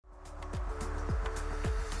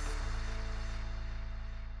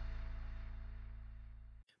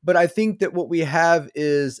But I think that what we have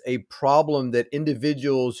is a problem that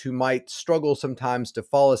individuals who might struggle sometimes to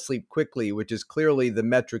fall asleep quickly, which is clearly the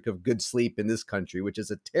metric of good sleep in this country, which is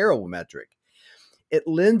a terrible metric. It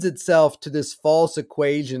lends itself to this false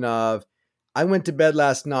equation of, I went to bed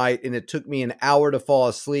last night and it took me an hour to fall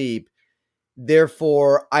asleep.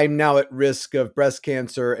 Therefore, I'm now at risk of breast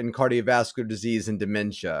cancer and cardiovascular disease and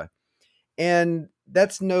dementia. And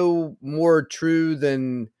that's no more true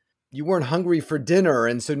than you weren't hungry for dinner,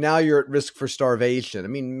 and so now you're at risk for starvation. I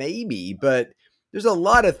mean, maybe, but there's a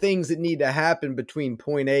lot of things that need to happen between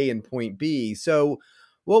point A and point B. So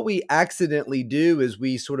what we accidentally do is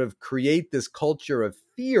we sort of create this culture of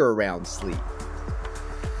fear around sleep.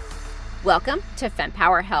 Welcome to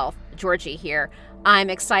FemPower Health. Georgie here.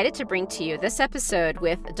 I'm excited to bring to you this episode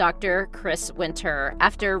with Dr. Chris Winter.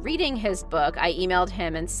 After reading his book, I emailed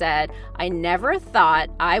him and said, I never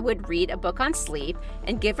thought I would read a book on sleep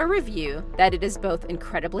and give a review that it is both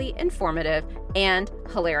incredibly informative and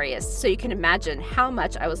hilarious. So you can imagine how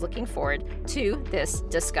much I was looking forward to this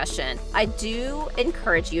discussion. I do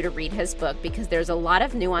encourage you to read his book because there's a lot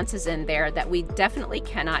of nuances in there that we definitely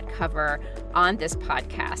cannot cover on this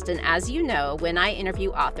podcast. And as you know, when I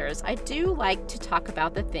interview authors, I do like to talk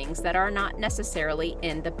about the things that are not necessarily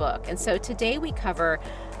in the book. And so today we cover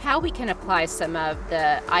how we can apply some of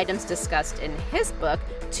the items discussed in his book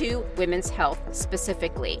to women's health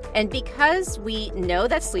specifically. And because we know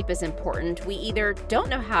that sleep is important, we either don't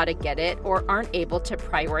know how to get it or aren't able to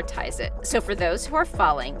prioritize it. So for those who are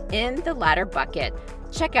falling in the latter bucket,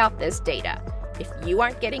 check out this data. If you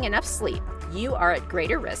aren't getting enough sleep, you are at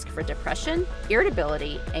greater risk for depression,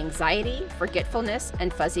 irritability, anxiety, forgetfulness,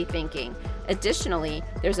 and fuzzy thinking. Additionally,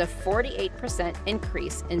 there's a 48%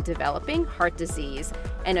 increase in developing heart disease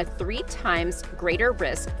and a 3 times greater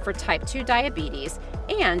risk for type 2 diabetes,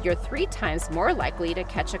 and you're 3 times more likely to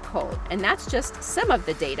catch a cold. And that's just some of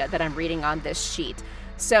the data that I'm reading on this sheet.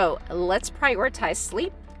 So let's prioritize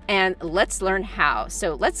sleep and let's learn how.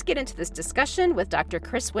 So let's get into this discussion with Dr.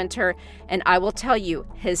 Chris Winter, and I will tell you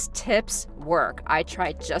his tips work. I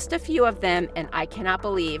tried just a few of them, and I cannot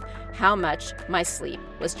believe how much my sleep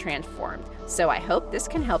was transformed. So I hope this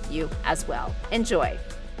can help you as well. Enjoy.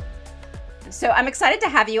 So I'm excited to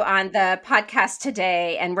have you on the podcast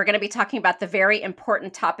today, and we're going to be talking about the very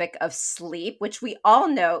important topic of sleep, which we all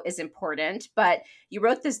know is important, but you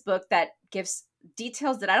wrote this book that gives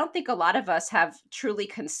details that I don't think a lot of us have truly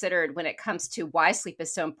considered when it comes to why sleep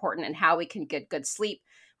is so important and how we can get good sleep.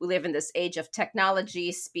 We live in this age of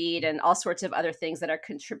technology, speed, and all sorts of other things that are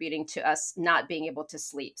contributing to us not being able to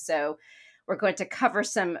sleep. So we're going to cover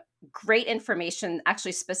some great information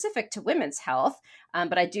actually specific to women's health,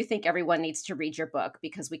 but I do think everyone needs to read your book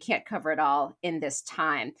because we can't cover it all in this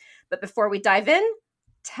time. But before we dive in,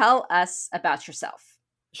 tell us about yourself.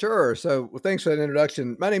 Sure. So, thanks for that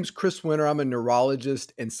introduction. My name's Chris Winter. I'm a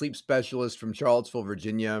neurologist and sleep specialist from Charlottesville,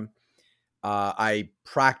 Virginia. I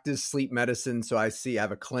practice sleep medicine. So I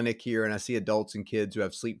have a clinic here and I see adults and kids who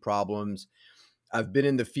have sleep problems. I've been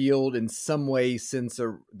in the field in some way since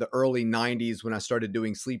the early 90s when I started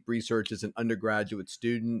doing sleep research as an undergraduate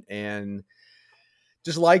student and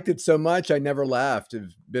just liked it so much. I never left.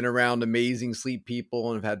 I've been around amazing sleep people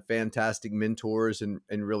and have had fantastic mentors and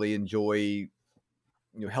really enjoy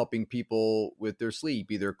helping people with their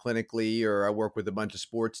sleep, either clinically or I work with a bunch of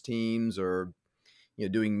sports teams or,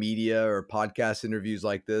 doing media or podcast interviews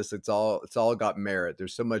like this. It's all got merit.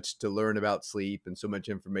 There's so much to learn about sleep and so much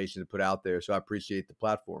information to put out there. So I appreciate the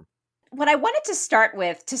platform. What I wanted to start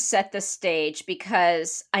with to set the stage,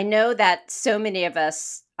 because I know that so many of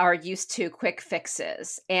us are used to quick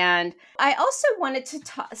fixes. And I also wanted to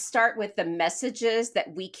start with the messages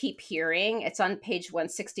that we keep hearing. It's on page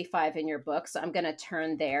 165 in your book, so I'm going to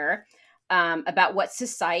turn there, about what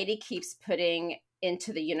society keeps putting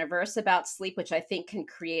into the universe about sleep, which I think can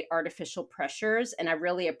create artificial pressures. And I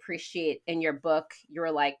really appreciate in your book,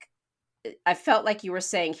 I felt like you were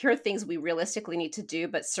saying, here are things we realistically need to do,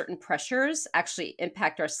 but certain pressures actually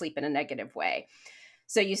impact our sleep in a negative way.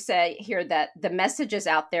 So you say here that the messages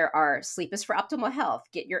out there are sleep is for optimal health.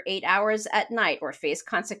 Get your 8 hours at night or face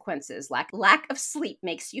consequences. Lack of sleep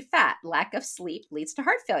makes you fat. Lack of sleep leads to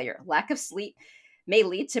heart failure. Lack of sleep may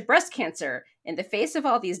lead to breast cancer. In the face of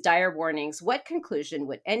all these dire warnings, what conclusion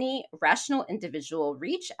would any rational individual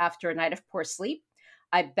reach after a night of poor sleep?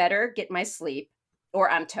 I better get my sleep or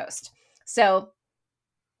I'm toast. So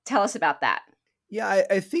tell us about that. Yeah,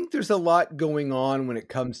 I think there's a lot going on when it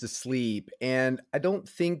comes to sleep. And I don't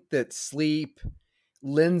think that sleep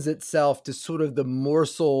lends itself to sort of the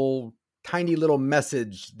morsel, tiny little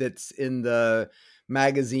message that's in the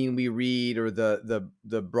magazine we read or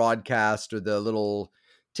the broadcast or the little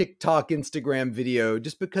TikTok, Instagram video,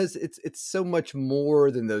 just because it's so much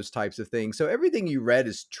more than those types of things. So everything you read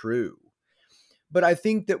is true. But I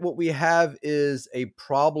think that what we have is a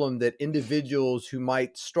problem that individuals who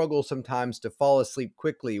might struggle sometimes to fall asleep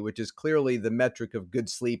quickly, which is clearly the metric of good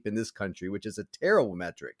sleep in this country, which is a terrible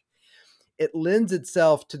metric. It lends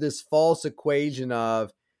itself to this false equation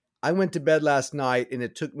of, I went to bed last night and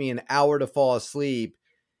it took me an hour to fall asleep.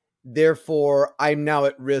 Therefore, I'm now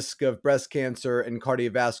at risk of breast cancer and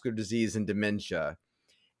cardiovascular disease and dementia.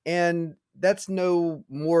 And that's no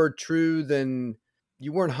more true than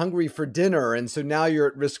you weren't hungry for dinner, and so now you're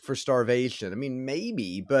at risk for starvation. I mean,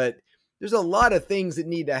 maybe, but there's a lot of things that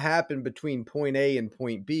need to happen between point A and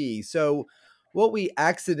point B. So what we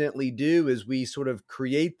accidentally do is we sort of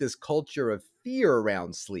create this culture of fear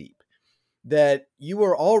around sleep, that you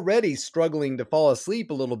are already struggling to fall asleep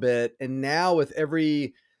a little bit. And now with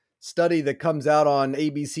every study that comes out on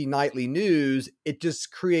ABC Nightly News, it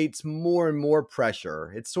just creates more and more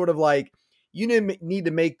pressure. It's sort of like, you need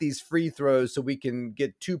to make these free throws so we can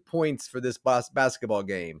get 2 points for this basketball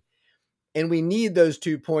game. And we need those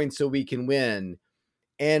 2 points so we can win.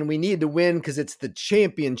 And we need to win because it's the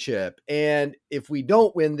championship. And if we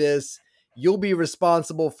don't win this, you'll be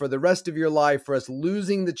responsible for the rest of your life for us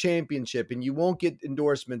losing the championship, and you won't get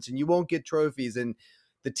endorsements and you won't get trophies, and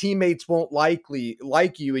the teammates won't like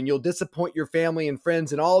you, and you'll disappoint your family and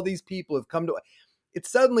friends, and all these people have come to it.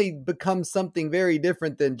 Suddenly becomes something very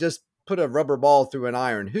different than just put a rubber ball through an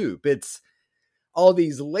iron hoop. It's all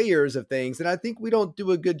these layers of things. And I think we don't do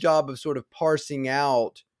a good job of sort of parsing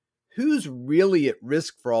out who's really at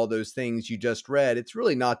risk for all those things you just read. It's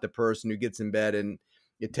really not the person who gets in bed and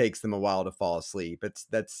it takes them a while to fall asleep.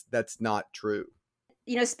 That's not true.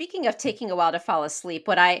 You know, speaking of taking a while to fall asleep,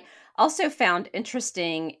 what I also found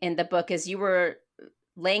interesting in the book is you were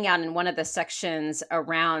laying out in one of the sections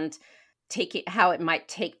around how it might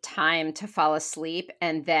take time to fall asleep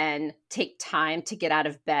and then take time to get out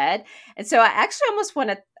of bed. And so I actually almost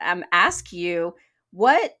want to ask you,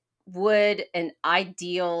 what would an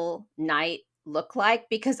ideal night look like?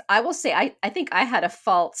 Because I will say, I think I had a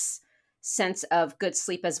false sense of good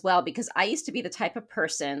sleep as well, because I used to be the type of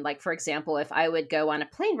person, like, for example, if I would go on a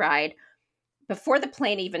plane ride, before the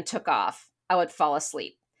plane even took off, I would fall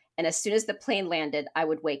asleep. And as soon as the plane landed, I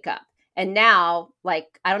would wake up. And now,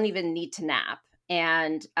 like, I don't even need to nap.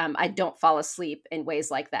 And I don't fall asleep in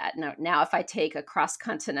ways like that. Now, if I take a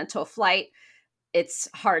cross-continental flight, it's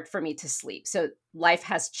hard for me to sleep. So life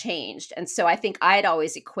has changed. And so I think I'd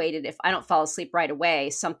always equated, if I don't fall asleep right away,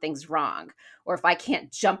 something's wrong. Or if I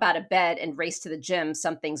can't jump out of bed and race to the gym,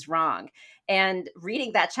 something's wrong. And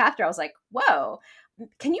reading that chapter, I was like, whoa.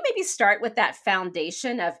 Can you maybe start with that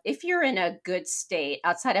foundation of, if you're in a good state,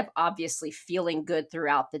 outside of obviously feeling good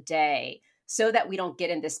throughout the day, so that we don't get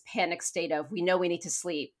in this panic state of, we know we need to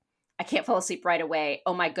sleep, I can't fall asleep right away,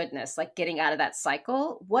 oh my goodness, like getting out of that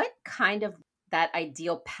cycle? What kind of that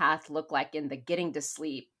ideal path look like in the getting to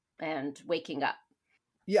sleep and waking up?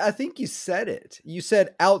 Yeah, I think you said it. You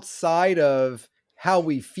said outside of how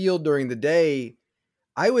we feel during the day,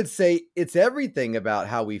 I would say it's everything about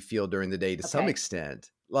how we feel during the day to some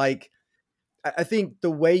extent. Like, I think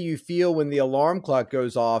the way you feel when the alarm clock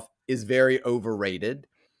goes off is very overrated.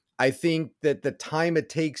 I think that the time it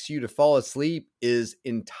takes you to fall asleep is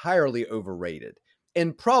entirely overrated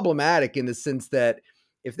and problematic, in the sense that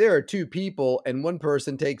if there are two people and one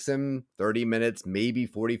person takes them 30 minutes, maybe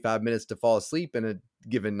 45 minutes to fall asleep in a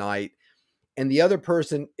given night, and the other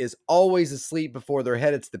person is always asleep before their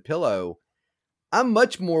head hits the pillow, I'm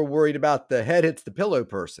much more worried about the head hits the pillow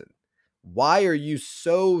person. Why are you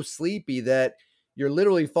so sleepy that you're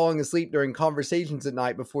literally falling asleep during conversations at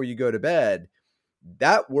night before you go to bed?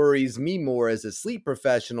 That worries me more as a sleep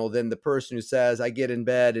professional than the person who says, I get in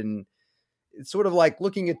bed, and it's sort of like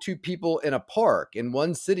looking at two people in a park and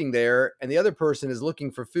one's sitting there and the other person is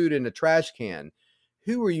looking for food in a trash can.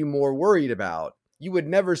 Who are you more worried about? You would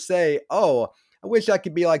never say, oh, I wish I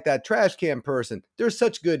could be like that trash can person. They're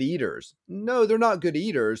such good eaters. No, they're not good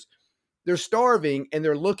eaters. They're starving and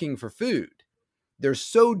they're looking for food. They're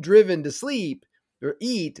so driven to sleep or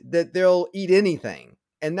eat that they'll eat anything.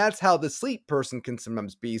 And that's how the sleep person can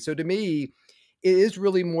sometimes be. So to me, it is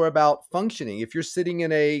really more about functioning. If you're sitting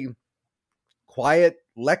in a quiet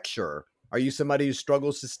lecture, are you somebody who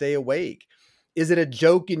struggles to stay awake? Is it a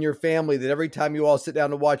joke in your family that every time you all sit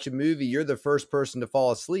down to watch a movie, you're the first person to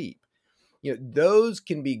fall asleep? You know, those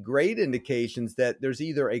can be great indications that there's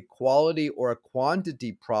either a quality or a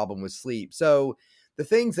quantity problem with sleep. So the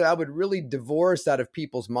things that I would really divorce out of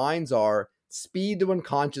people's minds are speed to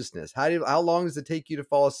unconsciousness. How long does it take you to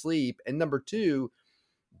fall asleep? And number two,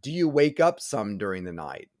 do you wake up some during the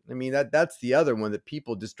night? I mean, that's the other one that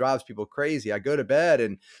people just drives people crazy. I go to bed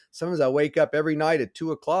and sometimes I wake up every night at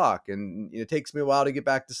 2 o'clock and it takes me a while to get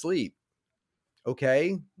back to sleep.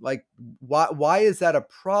 Okay. Like why is that a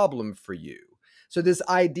problem for you? So this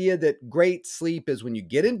idea that great sleep is when you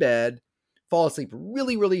get in bed, fall asleep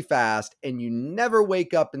really, really fast, and you never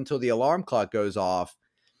wake up until the alarm clock goes off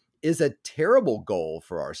is a terrible goal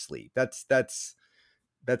for our sleep. That's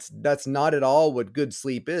not at all what good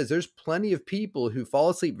sleep is. There's plenty of people who fall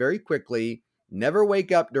asleep very quickly, never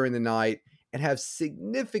wake up during the night, and have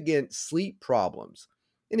significant sleep problems.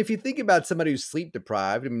 And if you think about somebody who's sleep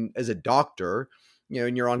deprived, I mean, as a doctor,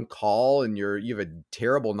 and you're on call and you have a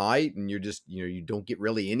terrible night and you're just, you don't get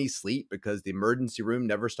really any sleep because the emergency room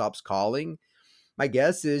never stops calling. My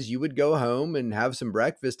guess is you would go home and have some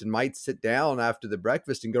breakfast and might sit down after the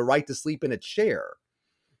breakfast and go right to sleep in a chair.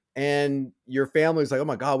 And your family's like, oh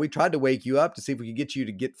my God, we tried to wake you up to see if we could get you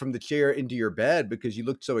to get from the chair into your bed because you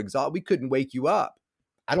looked so exhausted. We couldn't wake you up.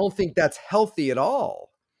 I don't think that's healthy at all.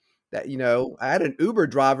 That, I had an Uber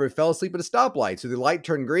driver who fell asleep at a stoplight. So the light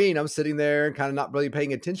turned green. I'm sitting there and kind of not really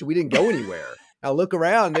paying attention. We didn't go anywhere. I look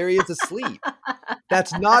around, there he is asleep.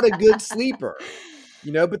 That's not a good sleeper.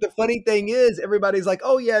 But the funny thing is everybody's like,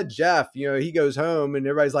 oh yeah, Jeff, he goes home and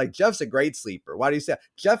everybody's like, Jeff's a great sleeper. Why do you say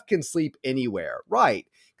Jeff can sleep anywhere? Right.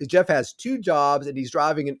 Because Jeff has 2 jobs and he's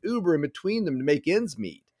driving an Uber in between them to make ends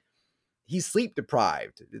meet. He's sleep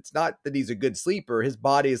deprived. It's not that he's a good sleeper. His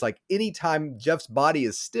body is like, anytime Jeff's body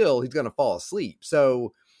is still, he's going to fall asleep.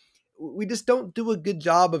 So we just don't do a good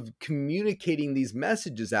job of communicating these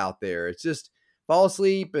messages out there. It's just fall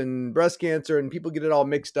asleep and breast cancer and people get it all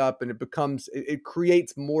mixed up and it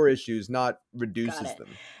creates more issues, not reduces them.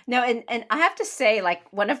 No, and I have to say, like,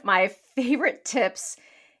 one of my favorite tips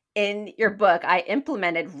in your book I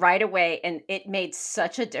implemented right away and it made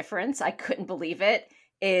such a difference. I couldn't believe it.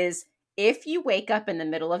 Is if you wake up in the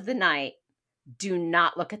middle of the night, do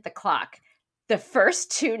not look at the clock. The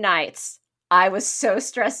first 2 nights, I was so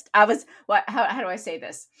stressed. How do I say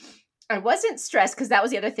this? I wasn't stressed because that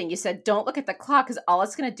was the other thing. You said, don't look at the clock because all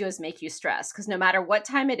it's going to do is make you stress. Because no matter what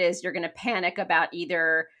time it is, you're going to panic about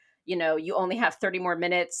either, you only have 30 more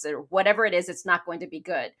minutes or whatever it is. It's not going to be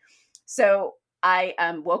good. So I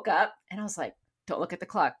woke up and I was like, don't look at the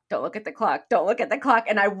clock. Don't look at the clock. Don't look at the clock.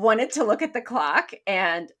 And I wanted to look at the clock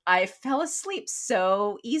and I fell asleep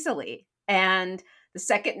so easily. And the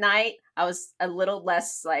second night I was a little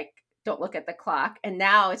less like, don't look at the clock. And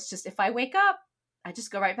now it's just, if I wake up, I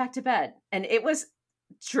just go right back to bed. And it was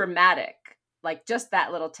dramatic, like just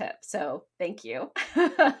that little tip. So thank you.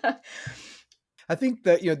 I think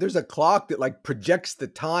that, there's a clock that like projects the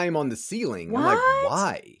time on the ceiling. What? I'm like,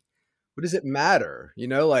 why? What does it matter?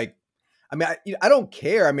 I don't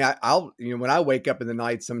care. I mean, I'll when I wake up in the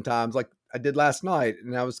night sometimes, like I did last night,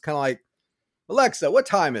 and I was kind of like, Alexa, what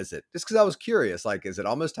time is it? Just because I was curious, like, is it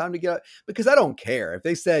almost time to get up? Because I don't care. If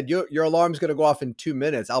they said your alarm's going to go off in 2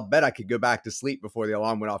 minutes, I'll bet I could go back to sleep before the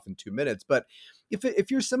alarm went off in 2 minutes. But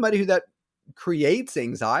if you're somebody who that creates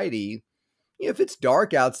anxiety, if it's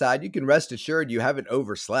dark outside, you can rest assured you haven't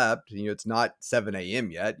overslept. It's not 7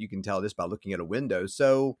 a.m. yet. You can tell this by looking at a window.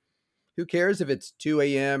 So who cares if it's 2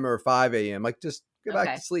 a.m. or 5 a.m.? Like, just go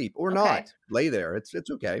back to sleep or not. Lay there. It's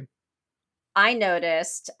okay. I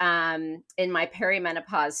noticed in my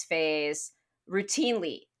perimenopause phase,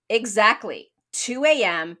 routinely, exactly 2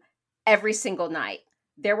 a.m. every single night.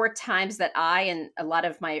 There were times that I and a lot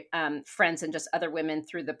of my friends and just other women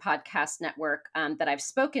through the podcast network that I've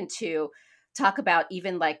spoken to talk about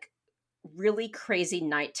even like really crazy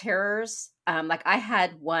night terrors. Like I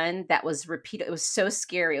had one that was repeated. It was so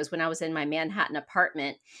scary. It was when I was in my Manhattan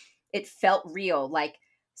apartment. It felt real. Like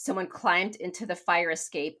someone climbed into the fire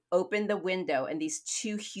escape, opened the window, and these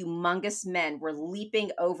 2 humongous men were leaping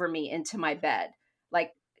over me into my bed.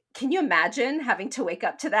 Like, can you imagine having to wake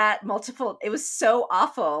up to that multiple? It was so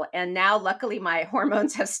awful. And now luckily my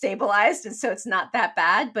hormones have stabilized. And so it's not that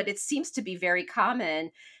bad, but it seems to be very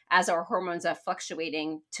common as our hormones are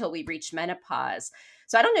fluctuating till we reach menopause.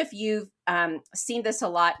 So I don't know if you've seen this a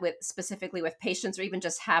lot specifically with patients or even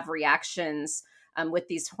just have reactions with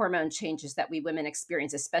these hormone changes that we women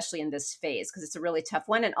experience, especially in this phase, because it's a really tough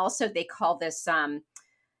one. And also they call this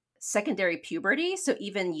secondary puberty. So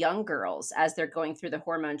even young girls, as they're going through the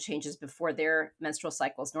hormone changes before their menstrual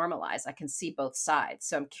cycles normalize, I can see both sides.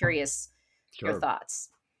 So I'm curious your thoughts.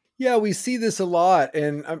 Yeah, we see this a lot.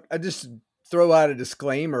 And I just throw out a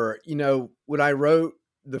disclaimer. When I wrote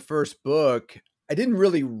the first book, I didn't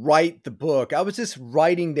really write the book. I was just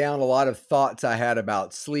writing down a lot of thoughts I had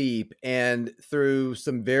about sleep. And through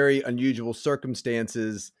some very unusual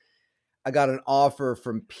circumstances, I got an offer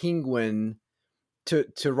from Penguin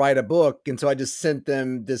to write a book. And so I just sent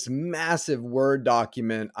them this massive Word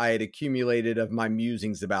document I had accumulated of my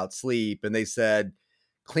musings about sleep. And they said,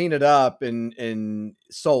 clean it up and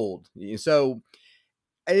sold. So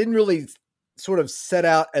I didn't really sort of set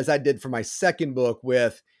out as I did for my second book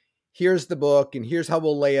with, here's the book and here's how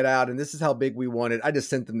we'll lay it out. And this is how big we want it. I just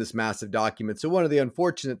sent them this massive document. So one of the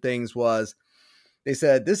unfortunate things was they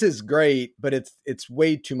said, this is great, but it's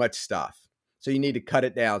way too much stuff. So you need to cut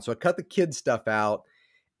it down. So I cut the kid stuff out.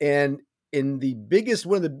 And one of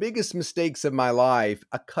the biggest mistakes of my life,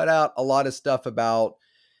 I cut out a lot of stuff about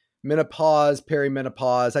menopause,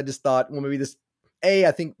 perimenopause. I just thought, well,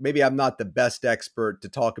 I think maybe I'm not the best expert to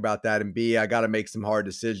talk about that. And B, I got to make some hard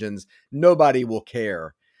decisions. Nobody will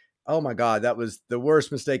care. Oh my God, that was the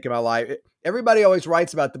worst mistake in my life. Everybody always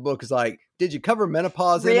writes about the book is like, did you cover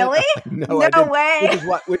menopause in it? Really? No, I didn't.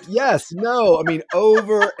 Way. Yes, no. I mean,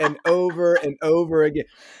 over and over and over again.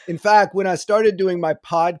 In fact, when I started doing my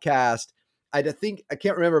podcast, I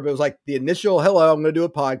can't remember, but it was like the initial, hello, I'm going to do a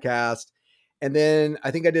podcast. And then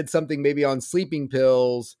I think I did something maybe on sleeping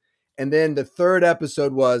pills. And then the third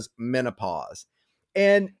episode was menopause.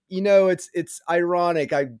 And, it's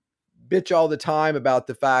ironic. I bitch all the time about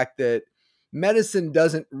the fact that medicine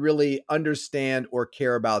doesn't really understand or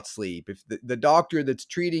care about sleep. If the doctor that's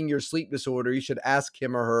treating your sleep disorder, you should ask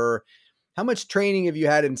him or her, how much training have you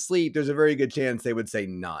had in sleep? There's a very good chance they would say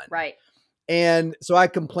none. Right. And so I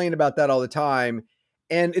complain about that all the time.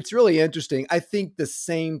 And it's really interesting. I think the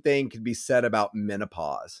same thing could be said about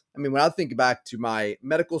menopause. I mean, when I think back to my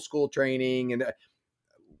medical school training, and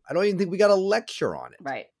I don't even think we got a lecture on it.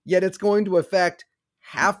 Right. Yet it's going to affect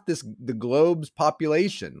half the globe's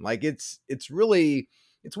population. Like it's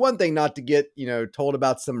one thing not to get, told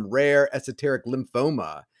about some rare esoteric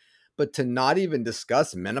lymphoma, but to not even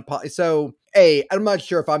discuss menopause. So, I'm not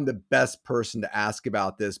sure if I'm the best person to ask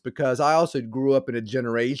about this, because I also grew up in a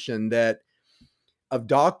generation of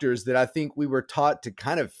doctors that I think we were taught to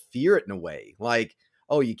kind of fear it in a way. Like,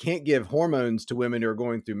 oh, you can't give hormones to women who are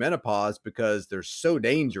going through menopause because they're so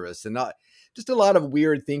dangerous, and not just a lot of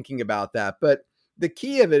weird thinking about that. But the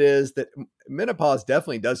key of it is that menopause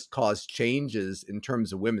definitely does cause changes in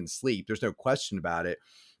terms of women's sleep. There's no question about it.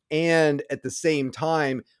 And at the same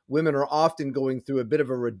time, women are often going through a bit of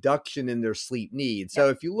a reduction in their sleep needs. So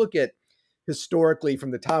if you look at historically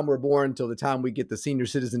from the time we're born till the time we get the senior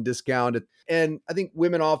citizen discount, and I think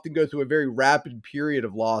women often go through a very rapid period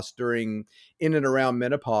of loss in and around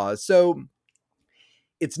menopause. So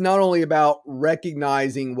it's not only about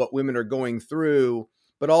recognizing what women are going through,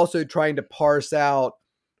 but also trying to parse out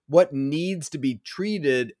what needs to be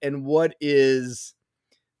treated and what is,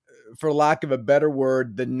 for lack of a better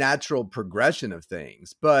word, the natural progression of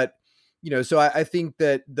things. But, so I think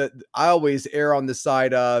that I always err on the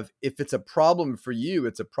side of, if it's a problem for you,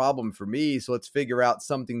 it's a problem for me. So let's figure out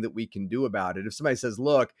something that we can do about it. If somebody says,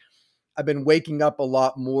 look, I've been waking up a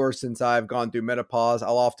lot more since I've gone through menopause.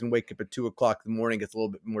 I'll often wake up at 2:00 in the morning. It's a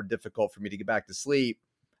little bit more difficult for me to get back to sleep.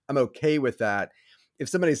 I'm okay with that. If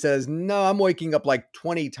somebody says, no, I'm waking up like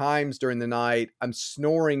 20 times during the night, I'm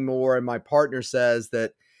snoring more, and my partner says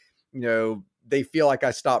that, they feel like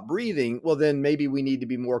I stopped breathing, well, then maybe we need to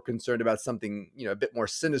be more concerned about something, a bit more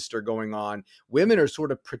sinister going on. Women are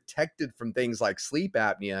sort of protected from things like sleep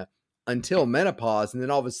apnea until menopause, and then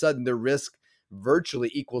all of a sudden their risk virtually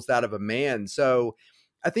equals that of a man. So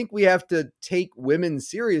I think we have to take women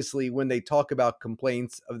seriously when they talk about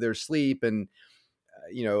complaints of their sleep. And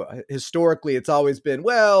historically, it's always been,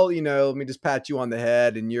 well, let me just pat you on the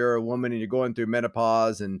head and you're a woman and you're going through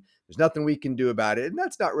menopause and there's nothing we can do about it. And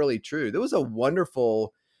that's not really true. There was a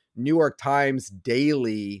wonderful New York Times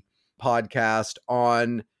Daily podcast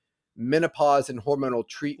on menopause and hormonal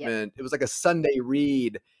treatment. Yep. It was like a Sunday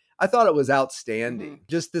read. I thought it was outstanding. Mm-hmm.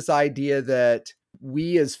 Just this idea that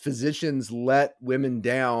we as physicians let women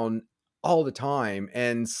down all the time,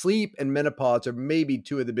 and sleep and menopause are maybe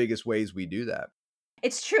two of the biggest ways we do that.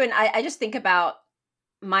 It's true. And I just think about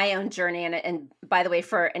my own journey. And by the way,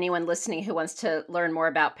 for anyone listening who wants to learn more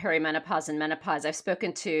about perimenopause and menopause, I've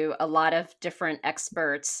spoken to a lot of different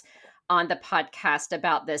experts on the podcast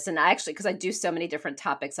about this. And because I do so many different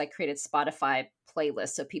topics, I created Spotify playlists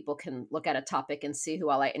so people can look at a topic and see who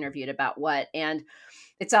all I interviewed about what. And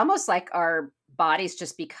it's almost like our bodies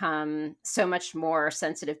just become so much more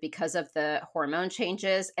sensitive because of the hormone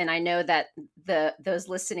changes. And I know that those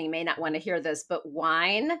listening may not want to hear this, but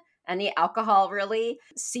wine, any alcohol really,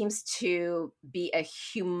 seems to be a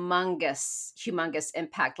humongous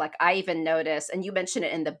impact. Like I even notice, and you mentioned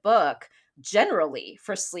it in the book, generally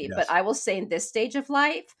for sleep, yes. But I will say in this stage of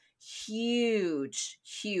life,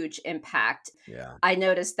 huge impact. Yeah. I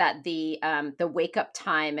noticed that the wake up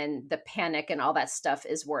time and the panic and all that stuff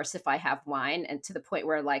is worse if I have wine, and to the point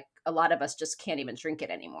where like a lot of us just can't even drink it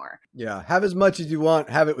anymore. Yeah. Have as much as you want.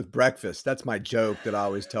 Have it with breakfast. That's my joke that I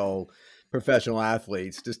always tell professional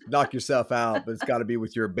athletes. Just knock yourself out, but it's got to be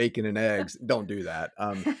with your bacon and eggs. Don't do that.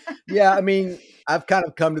 Yeah. I mean, I've kind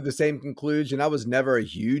of come to the same conclusion. I was never a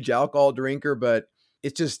huge alcohol drinker, but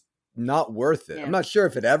it's just not worth it. Yeah. I'm not sure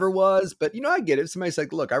if it ever was, but I get it. If somebody's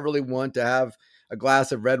like, look, I really want to have a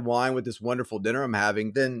glass of red wine with this wonderful dinner I'm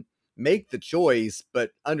having, then make the choice,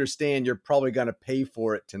 but understand you're probably going to pay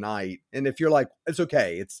for it tonight. And if you're like, it's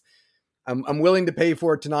okay, I'm willing to pay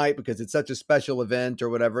for it tonight because it's such a special event or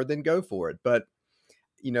whatever, then go for it. But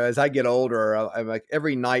as I get older, I'm like,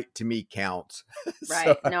 every night to me counts.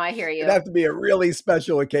 Right. No, I hear you. It'd have to be a really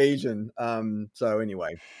special occasion. So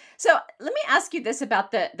anyway. So let me ask you this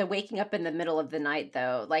about the waking up in the middle of the night,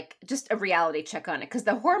 though, like just a reality check on it. Because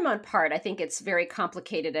the hormone part, I think it's very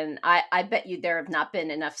complicated. And I bet you there have not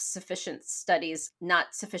been enough sufficient studies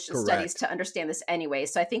Correct. to understand this anyway.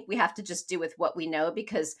 So I think we have to just do with what we know,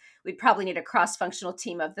 because we probably need a cross-functional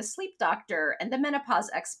team of the sleep doctor and the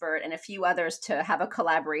menopause expert and a few others to have a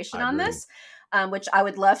collaboration I on agree. this. Which I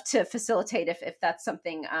would love to facilitate if that's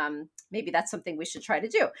something, maybe that's something we should try to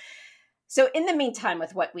do. So in the meantime,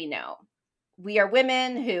 with what we know, we are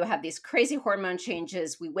women who have these crazy hormone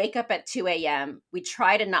changes. We wake up at 2 a.m. We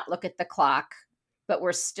try to not look at the clock, but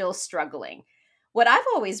we're still struggling. What I've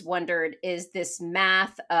always wondered is this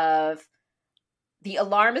math of the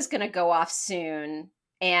alarm is going to go off soon,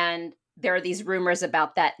 and there are these rumors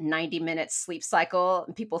about that 90-minute sleep cycle.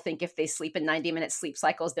 And people think if they sleep in 90-minute sleep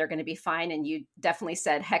cycles, they're going to be fine. And you definitely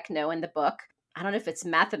said, heck no, in the book. I don't know if it's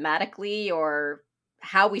mathematically or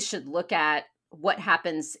how we should look at what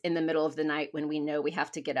happens in the middle of the night when we know we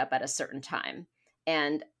have to get up at a certain time.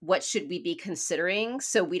 And what should we be considering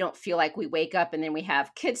so we don't feel like we wake up and then we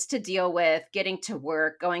have kids to deal with, getting to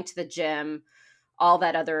work, going to the gym, all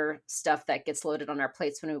that other stuff that gets loaded on our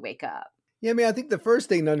plates when we wake up. Yeah, I mean, I think the first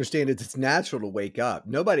thing to understand is it's natural to wake up.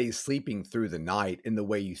 Nobody's sleeping through the night in the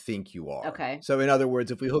way you think you are. Okay. So in other words,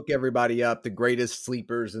 if we hook everybody up, the greatest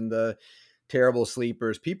sleepers and the terrible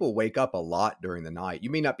sleepers, people wake up a lot during the night. You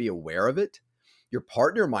may not be aware of it. Your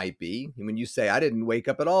partner might be. And when you say, I didn't wake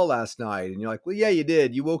up at all last night, and you're like, well, yeah, you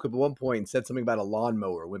did. You woke up at one point and said something about a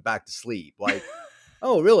lawnmower, went back to sleep. Like,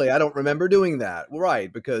 oh, really? I don't remember doing that. Well,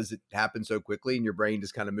 right, because it happened so quickly and your brain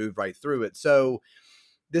just kind of moved right through it. So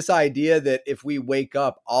this idea that if we wake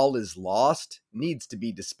up, all is lost needs to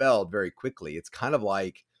be dispelled very quickly. It's kind of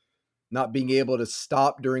like not being able to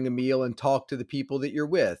stop during a meal and talk to the people that you're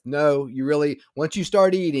with. No, you really, once you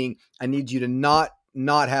start eating, I need you to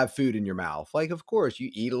not have food in your mouth. Like, of course, you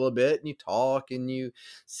eat a little bit and you talk and you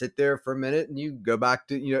sit there for a minute and you go back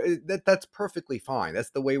to, that's perfectly fine.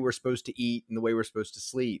 That's the way we're supposed to eat and the way we're supposed to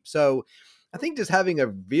sleep. So I think just having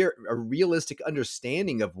a realistic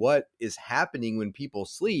understanding of what is happening when people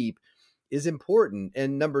sleep is important.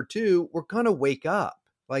 And number two, we're going to wake up.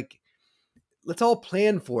 Like, let's all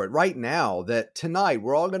plan for it right now that tonight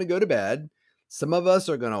we're all going to go to bed. Some of us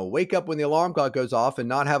are going to wake up when the alarm clock goes off and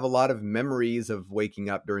not have a lot of memories of waking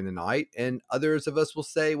up during the night. And others of us will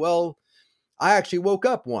say, well, I actually woke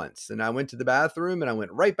up once and I went to the bathroom and I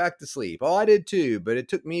went right back to sleep. Oh, I did too, but it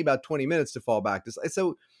took me about 20 minutes to fall back to sleep.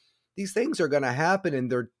 So these things are going to happen and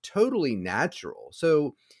they're totally natural.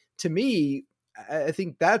 So to me, I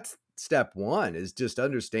think that's step one, is just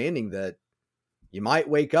understanding that you might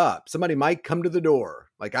wake up. Somebody might come to the door.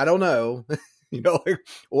 Like, I don't know,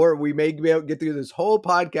 or we may be able to get through this whole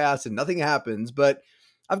podcast and nothing happens, but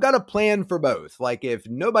I've got a plan for both. Like, if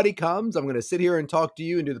nobody comes, I'm going to sit here and talk to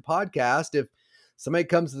you and do the podcast. If somebody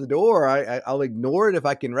comes to the door, I'll ignore it if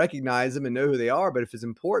I can recognize them and know who they are. But if it's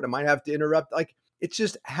important, I might have to interrupt. Like, it's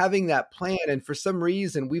just having that plan. And for some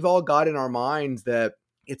reason, we've all got in our minds that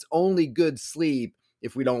it's only good sleep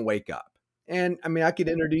if we don't wake up. And I mean, I could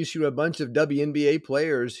introduce you to a bunch of WNBA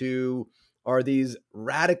players who are these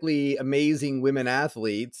radically amazing women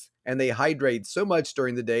athletes, and they hydrate so much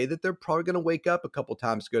during the day that they're probably going to wake up a couple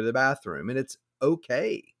times to go to the bathroom, and it's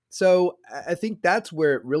okay. So I think that's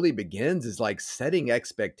where it really begins, is like setting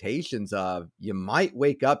expectations of, you might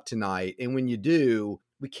wake up tonight, and when you do,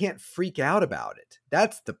 we can't freak out about it.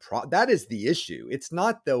 That is the issue. It's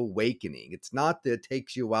not the awakening. It's not that it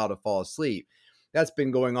takes you a while to fall asleep. That's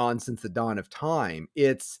been going on since the dawn of time.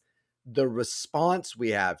 It's the response we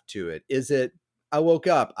have to it. Is it, I woke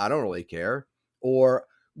up, I don't really care, or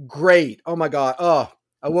great, oh my God, oh,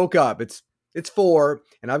 I woke up, it's 4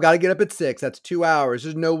 and I've got to get up at 6. That's 2 hours.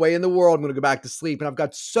 There's no way in the world I'm going to go back to sleep. And I've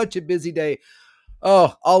got such a busy day.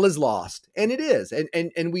 oh, all is lost. And it is.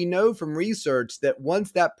 And we know from research that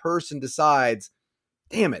once that person decides,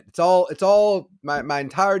 damn it, it's all my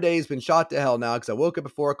entire day has been shot to hell now because I woke up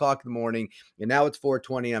at 4 o'clock in the morning and now it's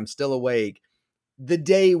 4:20, I'm still awake. The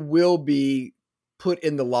day will be put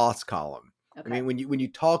in the lost column. Okay. I mean, when you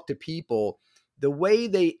talk to people, the way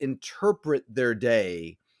they interpret their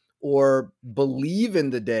day or believe in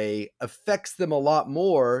the day affects them a lot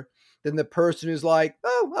more than the person who's like,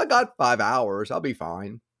 oh, I got 5 hours, I'll be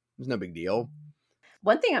fine. It's no big deal.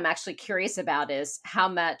 One thing I'm actually curious about is how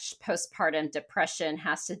much postpartum depression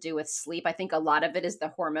has to do with sleep. I think a lot of it is the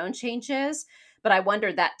hormone changes, but I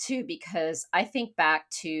wonder that too, because I think back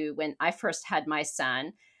to when I first had my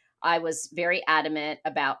son. I was very adamant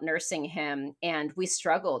about nursing him, and we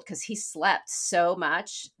struggled because he slept so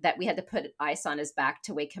much that we had to put ice on his back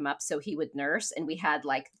to wake him up so he would nurse. And we had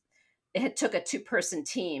it took a 2-person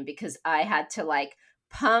team because I had to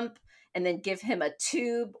pump and then give him a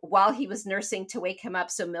tube while he was nursing to wake him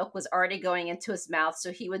up. So milk was already going into his mouth.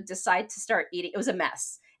 So he would decide to start eating. It was a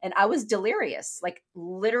mess. And I was delirious.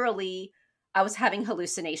 Literally, I was having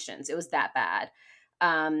hallucinations. It was that bad.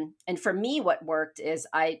 And for me, what worked is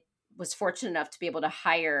I was fortunate enough to be able to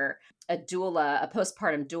hire a doula, a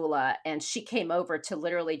postpartum doula. And she came over to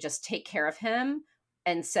literally just take care of him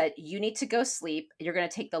and said, you need to go sleep. You're going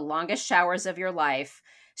to take the longest showers of your life.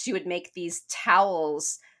 She would make these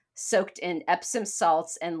towels soaked in Epsom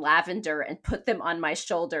salts and lavender and put them on my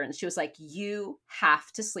shoulder. And she was like, you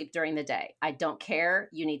have to sleep during the day. I don't care.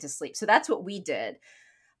 You need to sleep. So that's what we did.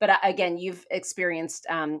 But again, you've experienced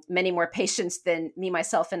many more patients than me,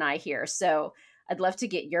 myself, and I here. So I'd love to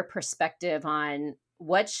get your perspective on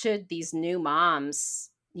what should these new moms,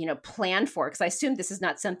 plan for? Because I assume this is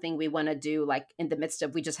not something we want to do in the midst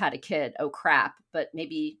of, we just had a kid, oh crap, but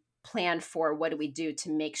maybe plan for what do we do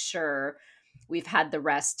to make sure we've had the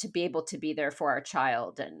rest to be able to be there for our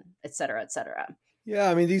child, and et cetera, et cetera. Yeah,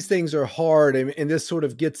 I mean, these things are hard, and this sort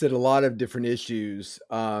of gets at a lot of different issues,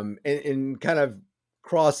 and kind of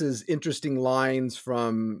crosses interesting lines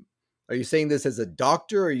from, are you saying this as a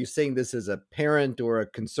doctor, or are you saying this as a parent or a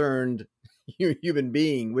concerned human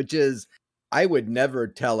being? Which is, I would never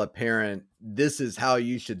tell a parent, this is how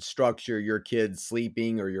you should structure your kid's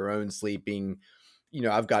sleeping or your own sleeping.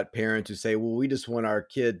 I've got parents who say, well, we just want our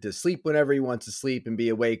kid to sleep whenever he wants to sleep and be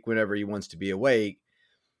awake whenever he wants to be awake.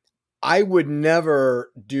 I would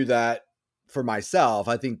never do that for myself.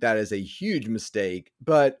 I think that is a huge mistake,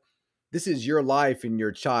 but this is your life and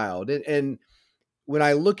your child. And when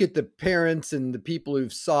I look at the parents and the people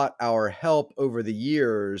who've sought our help over the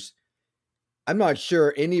years, I'm not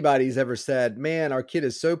sure anybody's ever said, man, our kid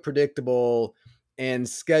is so predictable and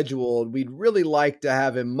scheduled. We'd really like to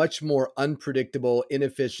have him much more unpredictable,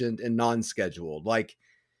 inefficient, and non-scheduled.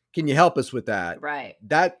 Can you help us with that? Right.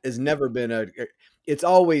 That has never been it's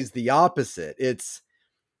always the opposite. It's,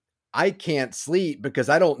 I can't sleep because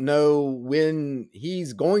I don't know when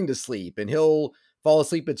he's going to sleep, and he'll fall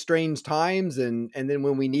asleep at strange times. And then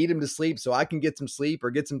when we need him to sleep so I can get some sleep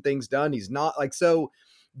or get some things done, he's not so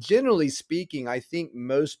generally speaking, I think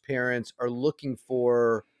most parents are looking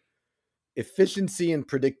for efficiency and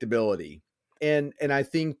predictability. And I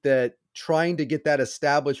think that trying to get that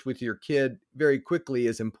established with your kid very quickly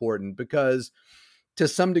is important, because to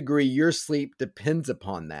some degree, your sleep depends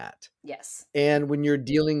upon that. Yes. And when you're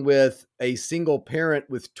dealing with a single parent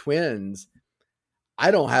with twins, I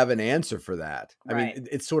don't have an answer for that. Right. I mean,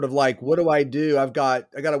 it's sort of like, what do? I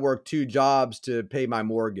got to work 2 jobs to pay my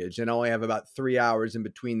mortgage, and I only have about 3 hours in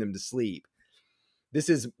between them to sleep. This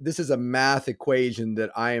is a math equation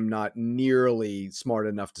that I am not nearly smart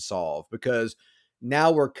enough to solve, because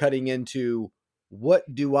now we're cutting into, what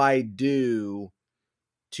do I do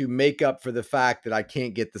to make up for the fact that I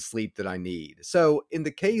can't get the sleep that I need? So in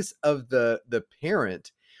the case of the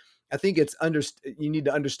parent, I think you need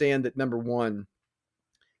to understand that, number one,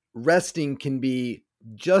 resting can be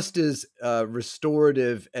just as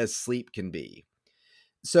restorative as sleep can be.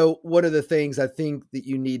 So one of the things I think that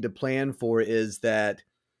you need to plan for is that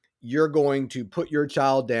you're going to put your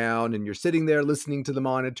child down and you're sitting there listening to the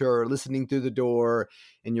monitor or listening through the door,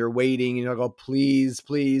 and you're waiting, and you'll go, please,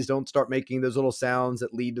 please don't start making those little sounds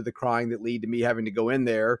that lead to the crying, that lead to me having to go in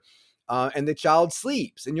there. And the child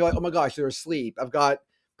sleeps, and you're like, oh my gosh, they're asleep. I've got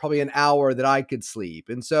probably an hour that I could sleep.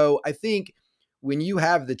 And so I think when you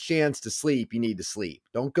have the chance to sleep, you need to sleep.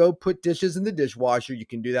 Don't go put dishes in the dishwasher. You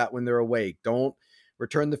can do that when they're awake. Don't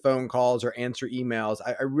return the phone calls or answer emails.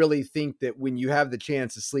 I really think that when you have the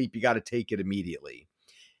chance to sleep, you got to take it immediately.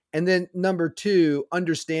 And then number 2,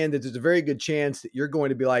 understand that there's a very good chance that you're going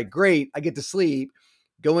to be like, great, I get to sleep,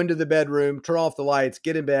 go into the bedroom, turn off the lights,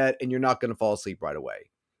 get in bed, and you're not going to fall asleep right away.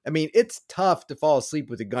 I mean, it's tough to fall asleep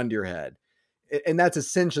with a gun to your head. And that's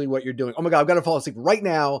essentially what you're doing. Oh my God, I've got to fall asleep right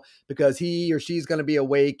now because he or she's going to be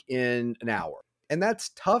awake in an hour. And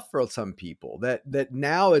that's tough for some people that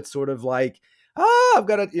now it's sort of like, I've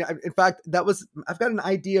got to, in fact, I've got an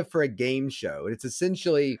idea for a game show. It's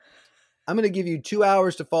essentially, I'm going to give you 2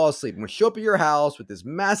 hours to fall asleep. I'm going to show up at your house with this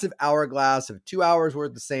massive hourglass of 2 hours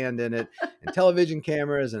worth of sand in it and television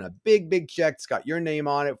cameras and a big, big check that's got your name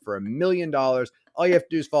on it for $1 million. All you have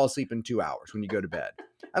to do is fall asleep in 2 hours when you go to bed.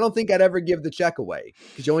 I don't think I'd ever give the check away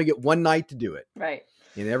because you only get one night to do it. Right.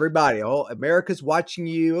 And everybody, America's watching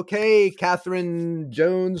you. Okay, Catherine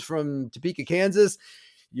Jones from Topeka, Kansas,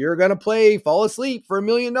 you're going to fall asleep for $1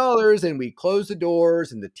 million. And we close the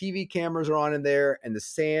doors and the TV cameras are on in there and the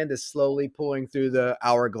sand is slowly pulling through the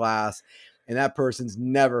hourglass. And that person's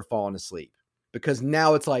never fallen asleep because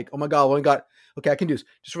now it's like, oh my God, okay, I can do this.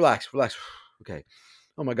 Just relax. Okay.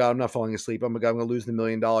 Oh my God, I'm not falling asleep. Oh my God, I'm going to lose the $1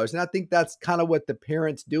 million. And I think that's kind of what the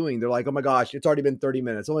parents doing. They're like, oh my gosh, it's already been 30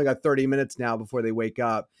 minutes. Only got 30 minutes now before they wake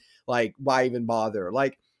up. Like, why even bother?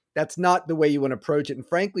 Like, that's not the way you want to approach it. And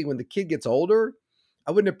frankly, when the kid gets older,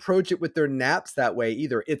 I wouldn't approach it with their naps that way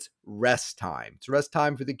either. It's rest time. It's rest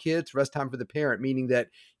time for the kids, rest time for the parent, meaning that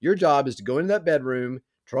your job is to go into that bedroom,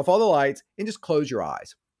 turn off all the lights, and just close your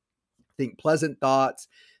eyes. Think pleasant thoughts.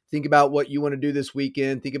 Think about what you want to do this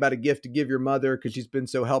weekend. Think about a gift to give your mother because she's been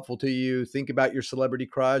so helpful to you. Think about your celebrity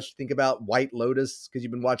crush. Think about White Lotus because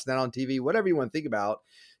you've been watching that on TV. Whatever you want to think about.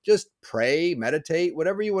 Just pray, meditate,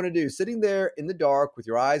 whatever you want to do. Sitting there in the dark with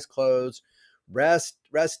your eyes closed,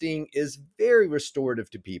 resting is very restorative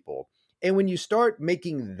to people. And when you start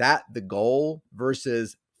making that the goal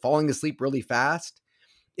versus falling asleep really fast,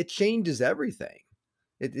 it changes everything.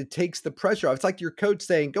 It takes the pressure off. It's like your coach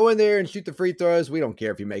saying, go in there and shoot the free throws. We don't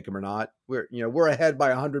care if you make them or not. We're ahead by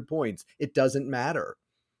 100 points. It doesn't matter.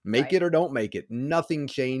 Make it or don't make it. Nothing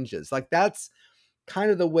changes. Like that's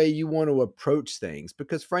kind of the way you want to approach things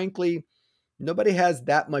because frankly, nobody has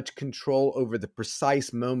that much control over the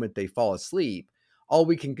precise moment they fall asleep. All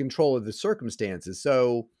we can control are the circumstances.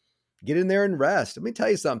 So get in there and rest. Let me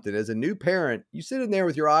tell you something. As a new parent, you sit in there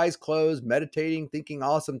with your eyes closed, meditating, thinking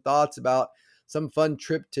awesome thoughts about some fun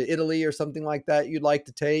trip to Italy or something like that you'd like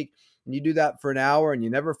to take, and you do that for an hour and you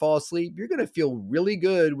never fall asleep, you're going to feel really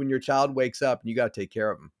good when your child wakes up and you got to take care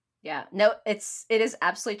of them. Yeah, no, it is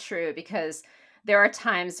absolutely true because there are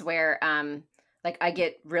times where, like I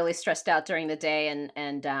get really stressed out during the day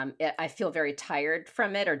and I feel very tired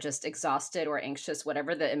from it or just exhausted or anxious,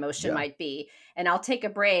 whatever the emotion might be. And I'll take a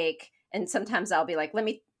break and sometimes I'll be like, let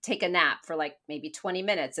me take a nap for like maybe 20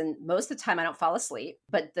 minutes. And most of the time I don't fall asleep,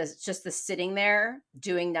 but just the sitting there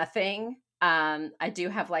doing nothing. I do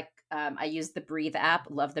have I use the Breathe app,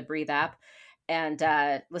 love the Breathe app, and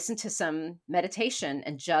listen to some meditation.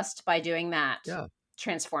 And just by doing that,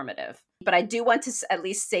 transformative. But I do want to at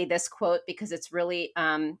least say this quote because it's really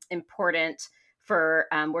important for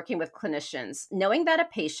working with clinicians. Knowing that a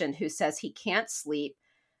patient who says he can't sleep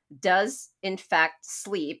does in fact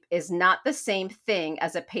sleep is not the same thing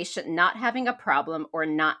as a patient not having a problem or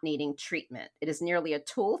not needing treatment. It is merely a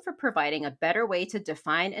tool for providing a better way to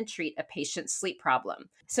define and treat a patient's sleep problem.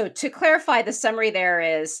 So to clarify, the summary there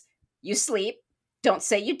is you sleep, don't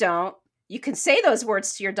say you don't. You can say those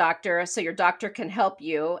words to your doctor so your doctor can help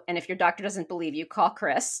you. And if your doctor doesn't believe you, call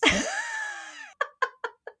Chris.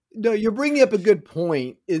 No, you're bringing up a good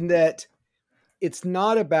point in that it's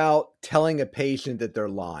not about telling a patient that they're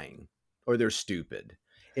lying or they're stupid.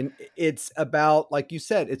 And it's about, like you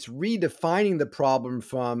said, it's redefining the problem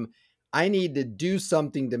from, I need to do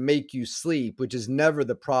something to make you sleep, which is never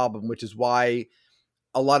the problem, which is why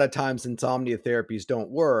a lot of times insomnia therapies don't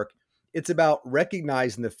work. It's about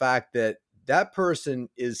recognizing the fact that that person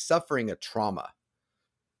is suffering a trauma.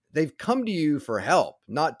 They've come to you for help,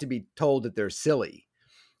 not to be told that they're silly.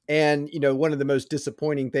 And, one of the most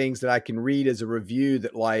disappointing things that I can read is a review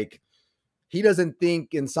that like, he doesn't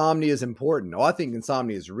think insomnia is important. Oh, I think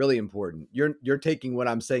insomnia is really important. You're taking what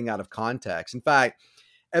I'm saying out of context. In fact,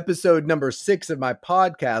 episode number 6 of my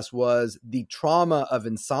podcast was the trauma of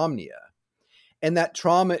insomnia. And that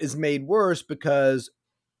trauma is made worse because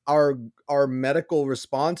our medical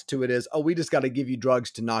response to it is, oh, we just got to give you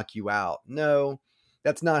drugs to knock you out. No,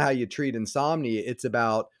 that's not how you treat insomnia. It's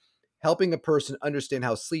about helping a person understand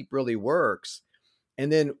how sleep really works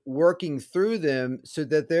and then working through them so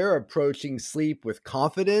that they're approaching sleep with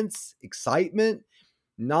confidence, excitement,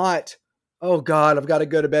 not, oh God, I've got to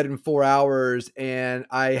go to bed in 4 hours and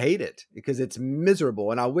I hate it because it's miserable.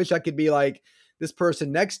 And I wish I could be like this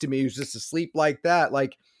person next to me who's just asleep like that.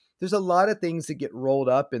 Like there's a lot of things that get rolled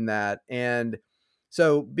up in that. And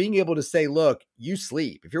So being able to say, look, you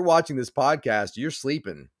sleep. If you're watching this podcast, you're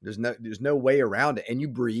sleeping. There's no way around it. And you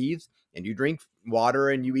breathe and you drink water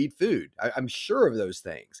and you eat food. I'm sure of those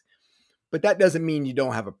things. But that doesn't mean you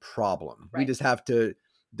don't have a problem. Right. We just have to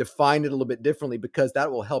define it a little bit differently, because that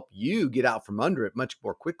will help you get out from under it much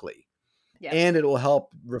more quickly. Yes. And it will help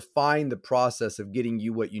refine the process of getting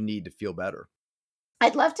you what you need to feel better.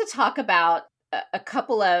 I'd love to talk about a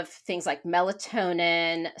couple of things like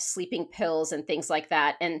melatonin, sleeping pills, and things like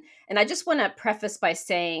that. And I just want to preface by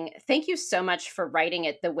saying thank you so much for writing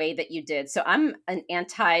it the way that you did. So I'm an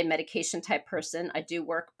anti-medication type person. I do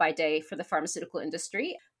work by day for the pharmaceutical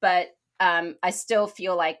industry, but I still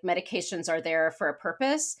feel like medications are there for a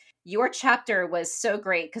purpose. Your chapter was so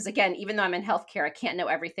great because, again, even though I'm in healthcare, I can't know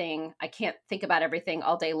everything. I can't think about everything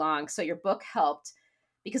all day long. So your book helped,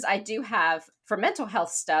 because I do have, for mental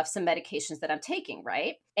health stuff, some medications that I'm taking,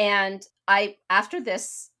 right? And after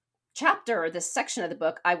this chapter, or this section of the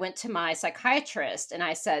book, I went to my psychiatrist and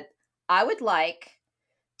I said, I would like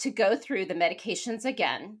to go through the medications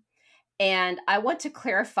again. And I want to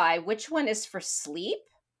clarify which one is for sleep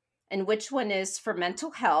and which one is for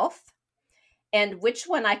mental health, and which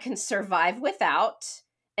one I can survive without,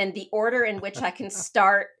 and the order in which I can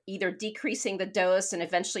start either decreasing the dose and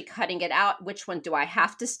eventually cutting it out. Which one do I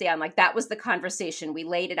have to stay on? Like, that was the conversation. We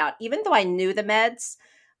laid it out. Even though I knew the meds,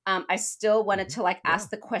 I still wanted to ask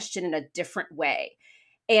the question in a different way.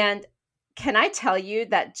 And can I tell you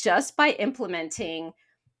that just by implementing,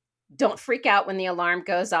 don't freak out when the alarm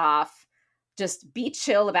goes off, just be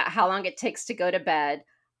chill about how long it takes to go to bed.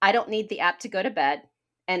 I don't need the app to go to bed.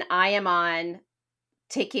 And I am on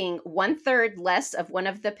taking 1/3 less of one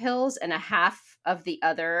of the pills and a half of the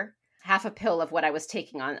other, half a pill of what I was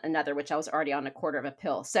taking on another, which I was already on 1/4 of a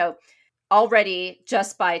pill. So already,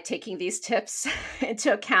 just by taking these tips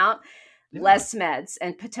into account, less meds,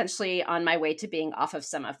 and potentially on my way to being off of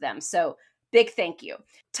some of them. So big thank you.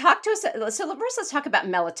 Talk to us. So first, let's talk about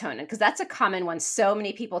melatonin, because that's a common one so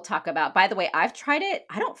many people talk about. By the way, I've tried it.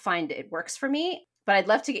 I don't find it works for me. But I'd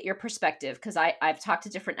love to get your perspective, because I've talked to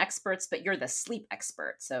different experts, but you're the sleep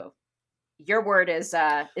expert. So your word is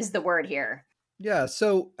the word here. Yeah.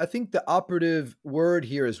 So I think the operative word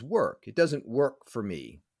here is work. It doesn't work for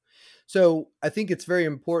me. So I think it's very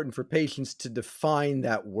important for patients to define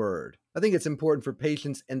that word. I think it's important for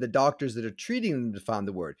patients and the doctors that are treating them to define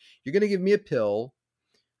the word. You're going to give me a pill.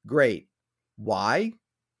 Great. Why?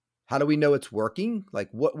 How do we know it's working? Like,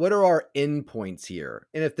 what are our endpoints here?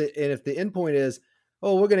 And if the endpoint is,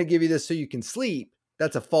 oh, we're going to give you this so you can sleep,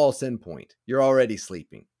 that's a false endpoint. You're already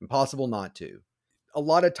sleeping. Impossible not to. A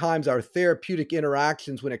lot of times our therapeutic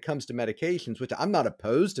interactions when it comes to medications, which I'm not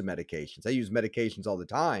opposed to medications. I use medications all the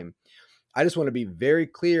time. I just want to be very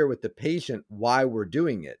clear with the patient why we're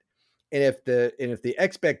doing it. And if the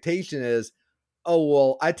expectation is, oh,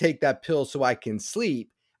 well, I take that pill so I can sleep,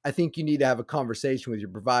 I think you need to have a conversation with your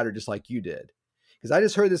provider, just like you did. Because I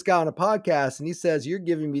just heard this guy on a podcast and he says, you're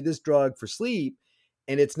giving me this drug for sleep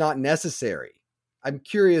and it's not necessary. I'm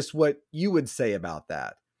curious what you would say about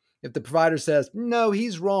that. If the provider says, no,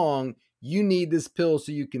 he's wrong, you need this pill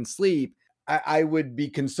so you can sleep, I would be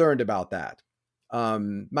concerned about that.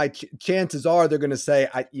 My chances are they're going to say,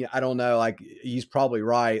 I don't know, like, he's probably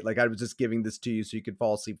right. Like, I was just giving this to you so you could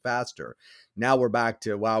fall asleep faster. Now we're back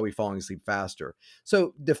to, wow, are we falling asleep faster?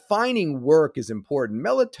 So defining work is important.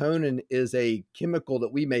 Melatonin is a chemical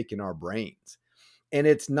that we make in our brains, and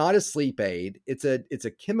it's not a sleep aid. It's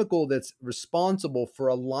a chemical that's responsible for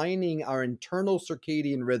aligning our internal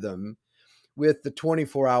circadian rhythm with the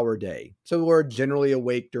 24-hour day. So we're generally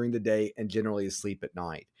awake during the day and generally asleep at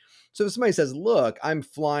night. So if somebody says, look, I'm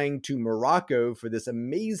flying to Morocco for this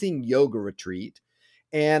amazing yoga retreat,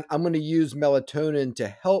 and I'm going to use melatonin to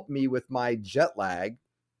help me with my jet lag.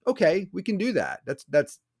 Okay, we can do that.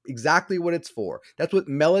 That's exactly what it's for. That's what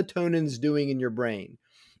melatonin's doing in your brain.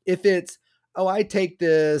 If it's, oh, I take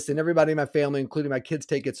this and everybody in my family, including my kids,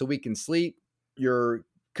 take it so we can sleep,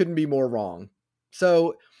 couldn't be more wrong.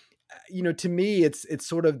 So, to me, it's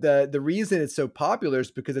sort of the reason it's so popular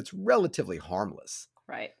is because it's relatively harmless.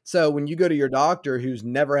 Right. So when you go to your doctor who's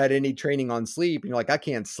never had any training on sleep and you're like, I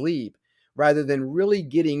can't sleep, rather than really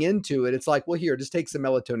getting into it, it's like, well, here, just take some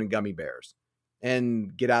melatonin gummy bears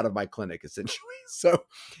and get out of my clinic, essentially. So,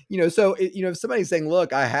 if somebody's saying,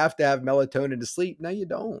 look, I have to have melatonin to sleep. No, you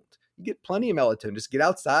don't. You get plenty of melatonin. Just get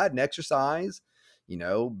outside and exercise,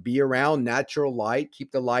 be around natural light,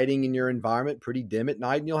 keep the lighting in your environment pretty dim at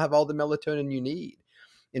night, and you'll have all the melatonin you need.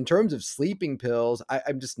 In terms of sleeping pills,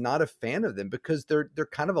 I'm just not a fan of them because they're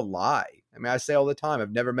kind of a lie. I mean, I say all the time,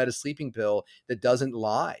 I've never met a sleeping pill that doesn't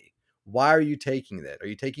lie. Why are you taking that? Are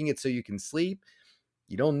you taking it so you can sleep?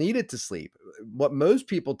 You don't need it to sleep. What most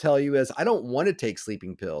people tell you is, I don't want to take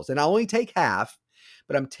sleeping pills, and I only take half,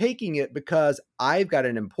 but I'm taking it because I've got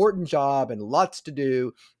an important job and lots to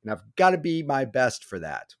do, and I've got to be my best for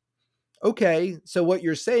that. Okay, so what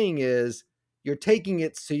you're saying is you're taking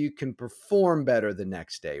it so you can perform better the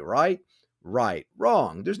next day, right? Right.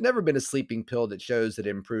 Wrong. There's never been a sleeping pill that shows that it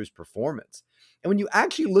improves performance. And when you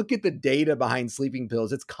actually look at the data behind sleeping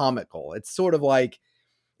pills, it's comical. It's sort of like,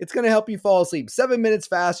 it's going to help you fall asleep 7 minutes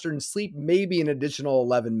faster and sleep maybe an additional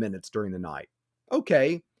 11 minutes during the night.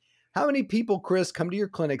 Okay. How many people, Chris, come to your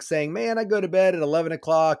clinic saying, man, I go to bed at 11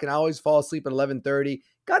 o'clock and I always fall asleep at 11:30.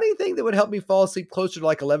 Got anything that would help me fall asleep closer to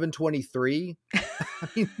like 11:23? I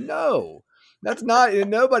mean, no, that's not,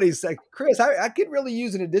 nobody's like, Chris, I could really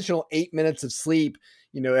use an additional 8 minutes of sleep,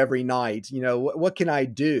 every night. What can I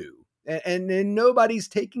do? And nobody's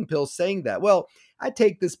taking pills saying that. Well, I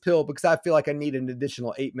take this pill because I feel like I need an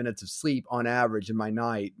additional 8 minutes of sleep on average in my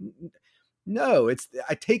night. No,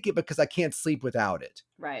 I take it because I can't sleep without it.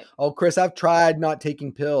 Right. Oh, Chris, I've tried not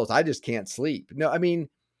taking pills. I just can't sleep. No, I mean,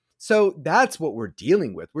 so that's what we're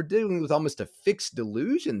dealing with. We're dealing with almost a fixed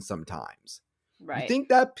delusion sometimes. Right. You think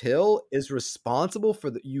that pill is responsible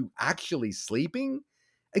for you actually sleeping?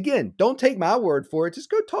 Again, don't take my word for it. Just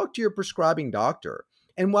go talk to your prescribing doctor.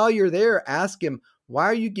 And while you're there, ask him, why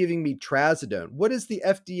are you giving me trazodone? What is the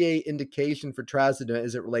FDA indication for trazodone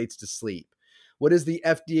as it relates to sleep? What is the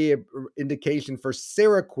FDA indication for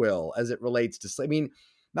Seroquel as it relates to sleep? I mean,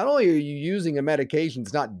 not only are you using a medication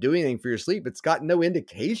that's not doing anything for your sleep, it's got no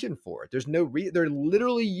indication for it. There's no they're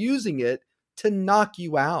literally using it to knock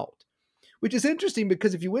you out, which is interesting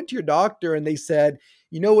because if you went to your doctor and they said,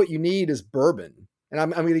 what you need is bourbon, and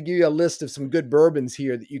I'm going to give you a list of some good bourbons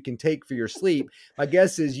here that you can take for your sleep, my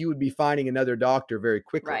guess is you would be finding another doctor very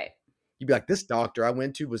quickly. Right. You'd be like, this doctor I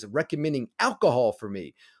went to was recommending alcohol for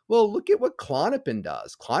me. Well, look at what Klonopin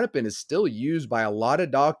does. Klonopin is still used by a lot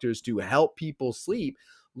of doctors to help people sleep.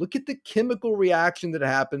 Look at the chemical reaction that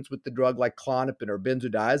happens with the drug like Klonopin or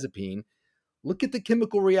benzodiazepine. Look at the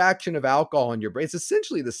chemical reaction of alcohol in your brain. It's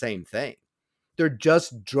essentially the same thing. They're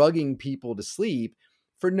just drugging people to sleep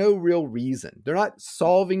for no real reason. They're not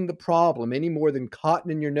solving the problem any more than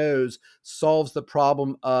cotton in your nose solves the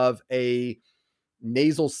problem of a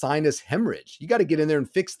nasal sinus hemorrhage. You got to get in there and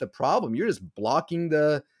fix the problem. You're just blocking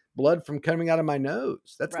the blood from coming out of my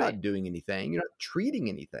nose. That's Right. not doing anything. You're not treating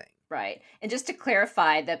anything. Right. And just to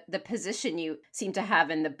clarify, the position you seem to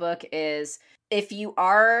have in the book is if you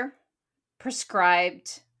are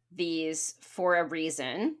prescribed these for a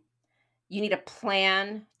reason, you need a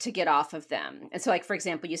plan to get off of them. And so, like, for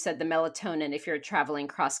example, you said the melatonin, if you're traveling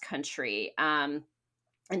cross country or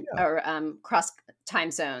cross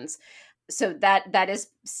time zones. So that is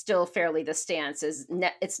still fairly the stance is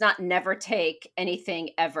it's not never take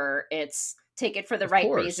anything ever. It's take it for the right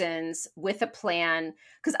reasons with a plan.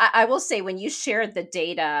 Because I will say when you shared the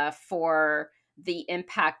data for the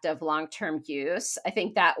impact of long-term use, I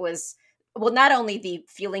think that was, well, not only the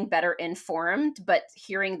feeling better informed, but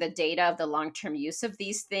hearing the data of the long-term use of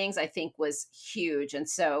these things, I think was huge. And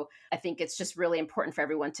so I think it's just really important for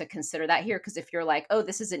everyone to consider that here. Because if you're like, oh,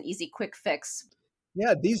 this is an easy, quick fix.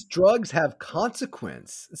 Yeah, these drugs have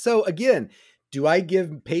consequence. So again, do I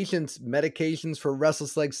give patients medications for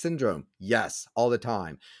restless leg syndrome? Yes, all the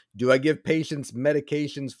time. Do I give patients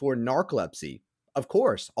medications for narcolepsy? Of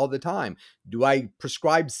course, all the time. Do I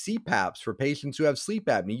prescribe CPAPs for patients who have sleep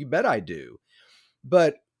apnea? You bet I do.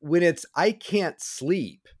 But when it's, I can't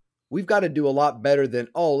sleep, we've got to do a lot better than,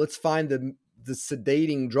 oh, let's find the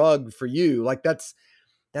sedating drug for you. Like that's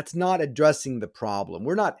not addressing the problem.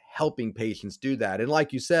 We're not helping patients do that. And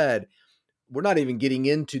like you said, we're not even getting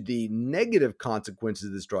into the negative consequences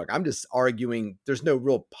of this drug. I'm just arguing there's no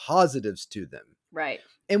real positives to them. Right.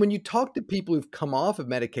 And when you talk to people who've come off of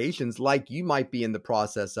medications like you might be in the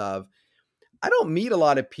process of, I don't meet a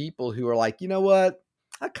lot of people who are like, you know what?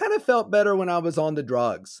 I kind of felt better when I was on the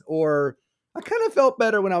drugs, or I kind of felt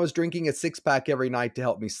better when I was drinking a 6-pack every night to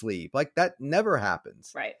help me sleep. Like that never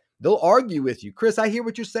happens. Right. They'll argue with you. Chris, I hear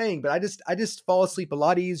what you're saying, but I just fall asleep a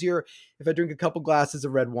lot easier if I drink a couple glasses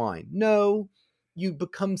of red wine. No, you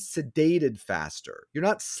become sedated faster. You're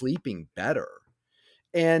not sleeping better.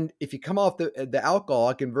 And if you come off the alcohol,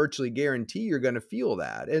 I can virtually guarantee you're going to feel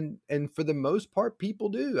that. And for the most part, people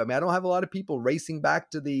do. I mean, I don't have a lot of people racing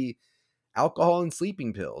back to the alcohol and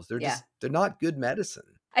sleeping pills. They're not good medicine.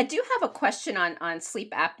 I do have a question on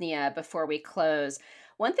sleep apnea before we close.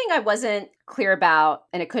 One thing I wasn't clear about,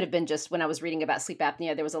 and it could have been just when I was reading about sleep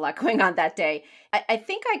apnea, there was a lot going on that day. I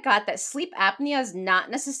think I got that sleep apnea is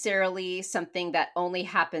not necessarily something that only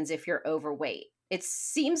happens if you're overweight. it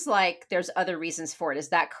seems like there's other reasons for it. Is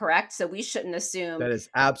that correct? So we shouldn't assume. That is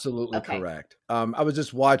absolutely Okay. correct. I was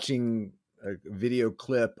just watching a video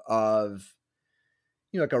clip of,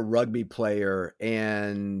 like a rugby player,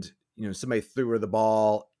 and, somebody threw her the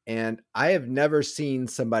ball, and I have never seen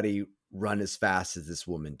somebody run as fast as this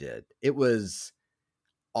woman did. It was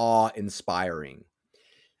awe-inspiring.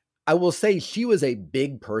 I will say she was a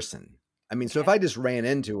big person. I mean, so if I just ran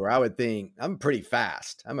into her, I would think I'm pretty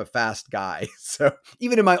fast. I'm a fast guy. So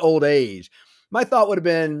even in my old age, my thought would have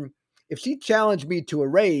been, if she challenged me to a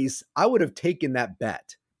race, I would have taken that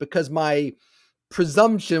bet, because my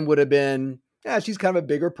presumption would have been, yeah, she's kind of a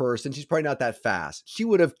bigger person. She's probably not that fast. She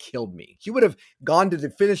would have killed me. She would have gone to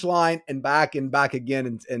the finish line and back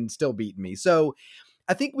again and still beaten me. So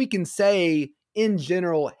I think we can say, in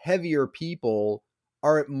general, heavier people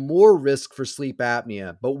are at more risk for sleep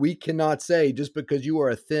apnea, but we cannot say just because you are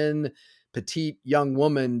a thin, petite young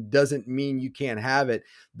woman doesn't mean you can't have it.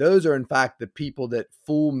 Those are, in fact, the people that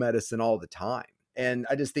fool medicine all the time. And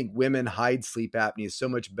I just think women hide sleep apnea so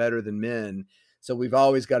much better than men. So we've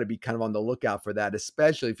always got to be kind of on the lookout for that,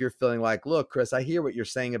 especially if you're feeling like, look, Chris, I hear what you're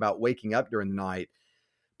saying about waking up during the night,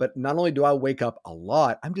 but not only do I wake up a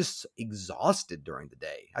lot, I'm just exhausted during the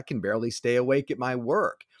day. I can barely stay awake at my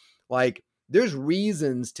work. Like, there's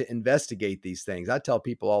reasons to investigate these things. I tell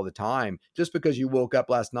people all the time, just because you woke up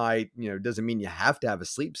last night, doesn't mean you have to have a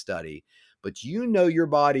sleep study, but you know your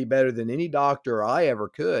body better than any doctor I ever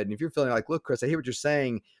could. And if you're feeling like, look, Chris, I hear what you're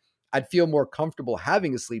saying, I'd feel more comfortable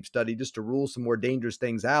having a sleep study just to rule some more dangerous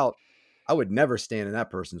things out, I would never stand in that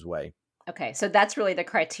person's way. Okay. So that's really the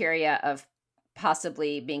criteria of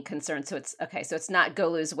possibly being concerned. So it's okay. So it's not go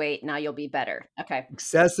lose weight. Now you'll be better. Okay.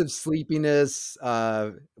 Excessive sleepiness,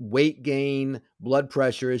 weight gain, blood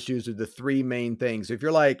pressure issues are the three main things. So if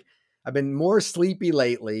you're like, I've been more sleepy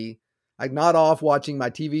lately, I'm not off watching my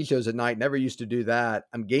TV shows at night, never used to do that,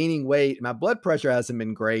 I'm gaining weight, my blood pressure hasn't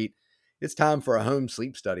been great, it's time for a home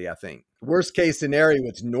sleep study, I think. Worst case scenario,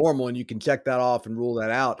 it's normal and you can check that off and rule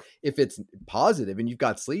that out. If it's positive and you've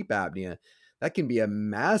got sleep apnea, that can be a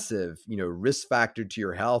massive, risk factor to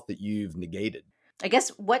your health that you've negated. I guess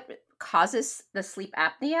what causes the sleep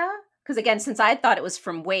apnea? Because again, since I thought it was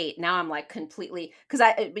from weight, now I'm like completely,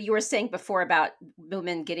 because you were saying before about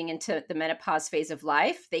women getting into the menopause phase of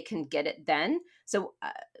life, they can get it then. So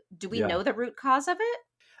do we know the root cause of it?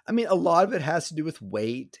 I mean, a lot of it has to do with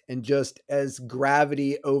weight, and just as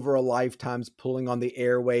gravity over a lifetime's pulling on the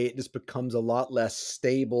airway, it just becomes a lot less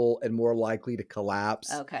stable and more likely to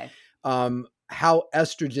collapse. Okay. How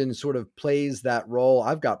estrogen sort of plays that role.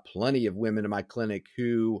 I've got plenty of women in my clinic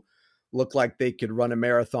who look like they could run a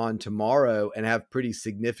marathon tomorrow and have pretty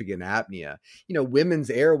significant apnea. Women's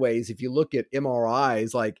airways, if you look at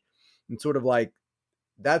MRIs, it's sort of like,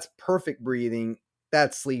 that's perfect breathing,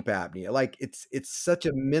 that's sleep apnea. Like, it's such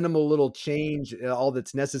a minimal little change, all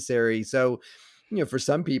that's necessary. So, for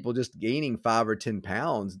some people, just gaining 5 or 10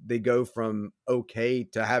 pounds, they go from okay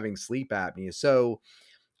to having sleep apnea. So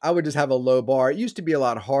I would just have a low bar. It used to be a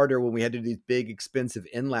lot harder when we had to do these big, expensive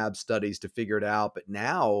in-lab studies to figure it out. But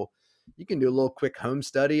now you can do a little quick home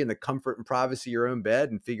study in the comfort and privacy of your own bed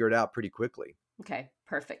and figure it out pretty quickly. Okay,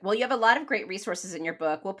 perfect. Well, you have a lot of great resources in your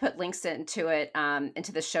book. We'll put links into it,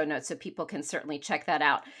 into the show notes, so people can certainly check that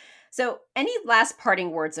out. So any last parting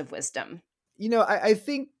words of wisdom? I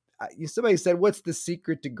think somebody said, what's the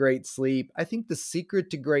secret to great sleep? I think the secret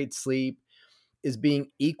to great sleep is being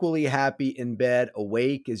equally happy in bed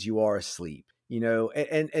awake as you are asleep,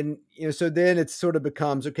 and so then it sort of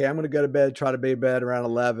becomes, okay, I'm going to go to bed, try to be in bed around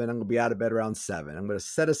 11. I'm going to be out of bed around 7. I'm going to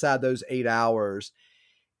set aside those 8 hours,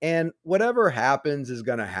 and whatever happens is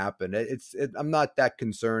going to happen. I'm not that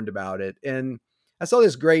concerned about it. And I saw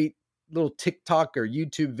this great little TikTok or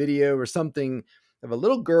YouTube video or something of a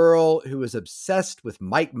little girl who was obsessed with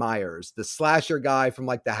Mike Myers, the slasher guy from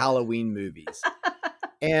like the Halloween movies.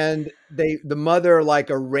 And the mother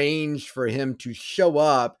arranged for him to show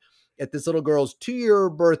up at this little girl's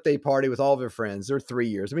 2-year birthday party with all of her friends, or 3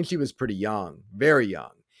 years. I mean, she was pretty young, very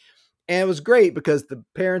young. And it was great because the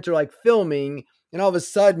parents are filming, and all of a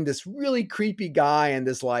sudden this really creepy guy in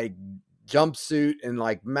this jumpsuit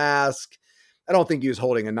and mask, I don't think he was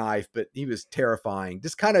holding a knife, but he was terrifying,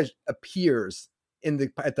 just kind of appears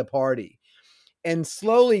at the party. And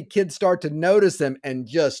slowly kids start to notice him and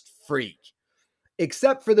just freak.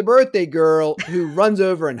 Except for the birthday girl who runs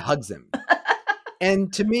over and hugs him.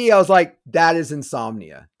 And to me, I was like, that is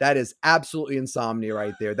insomnia. That is absolutely insomnia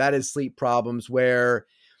right there. That is sleep problems where,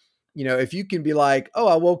 if you can be like, oh,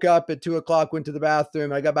 I woke up at 2:00, went to the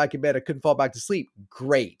bathroom, I got back in bed, I couldn't fall back to sleep.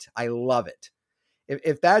 Great. I love it.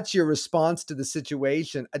 If that's your response to the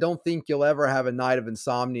situation, I don't think you'll ever have a night of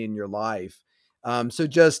insomnia in your life. So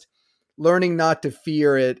just learning not to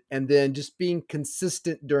fear it, and then just being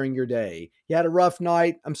consistent during your day. You had a rough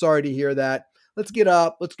night. I'm sorry to hear that. Let's get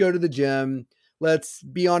up. Let's go to the gym. Let's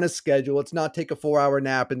be on a schedule. Let's not take a 4-hour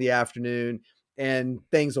nap in the afternoon, and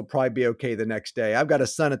things will probably be okay the next day. I've got a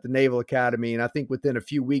son at the Naval Academy, and I think within a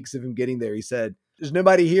few weeks of him getting there, he said, "There's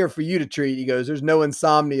nobody here for you to treat." He goes, "There's no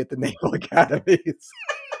insomnia at the Naval Academy."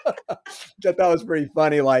 Which I thought was pretty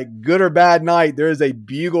funny. Like, good or bad night, there is a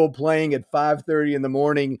bugle playing at 5:30 in the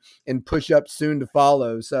morning and push-ups soon to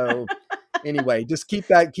follow. So anyway, just keep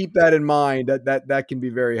that in mind. That can be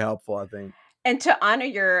very helpful, I think. And to honor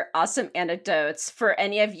your awesome anecdotes, for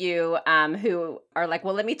any of you who are like,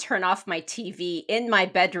 well, let me turn off my TV in my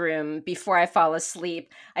bedroom before I fall asleep.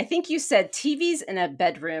 I think you said TVs in a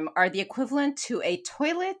bedroom are the equivalent to a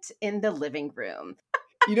toilet in the living room.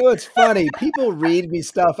 You know, it's funny. People read me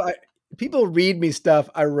stuff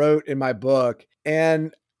I wrote in my book.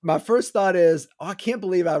 And my first thought is, oh, I can't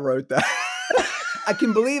believe I wrote that. I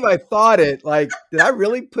can believe I thought it. Like, did I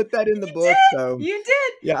really put that in the book? So, you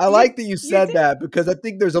did. Yeah, I like that you said that, because I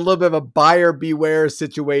think there's a little bit of a buyer beware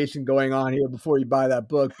situation going on here before you buy that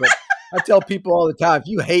book. But I tell people all the time, if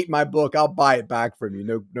you hate my book, I'll buy it back from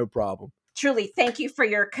you. No problem. Truly, thank you for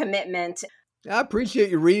your commitment. I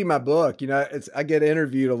appreciate you reading my book. You know, I get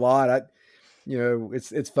interviewed a lot.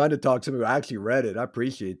 It's fun to talk to somebody who actually read it. I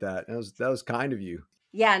appreciate that. That was kind of you.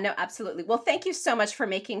 Yeah, no, absolutely. Well, thank you so much for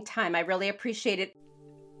making time. I really appreciate it.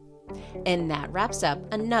 And that wraps up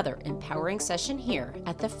another empowering session here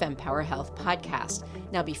at the FemPower Health Podcast.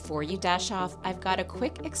 Now, before you dash off, I've got a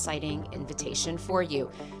quick, exciting invitation for you.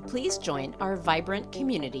 Please join our vibrant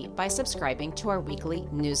community by subscribing to our weekly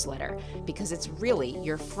newsletter, because it's really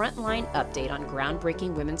your frontline update on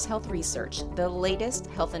groundbreaking women's health research, the latest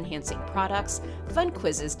health-enhancing products, fun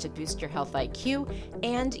quizzes to boost your health IQ,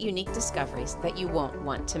 and unique discoveries that you won't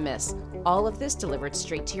want to miss. All of this delivered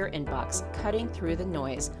straight to your inbox, cutting through the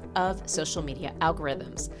noise of social media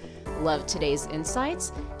algorithms. Love today's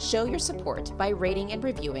insights? Show your support by rating and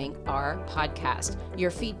reviewing our podcast. Your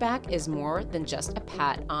feedback is more than just a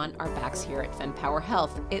pat on our backs here at FemPower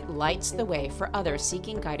Health. It lights the way for others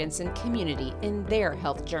seeking guidance and community in their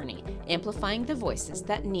health journey, amplifying the voices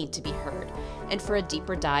that need to be heard. And for a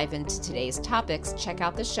deeper dive into today's topics, check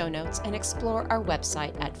out the show notes and explore our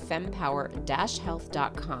website at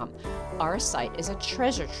fempower-health.com. Our site is a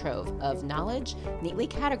treasure trove of knowledge, neatly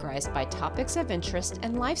categorized by topics of interest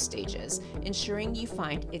and life stages, ensuring you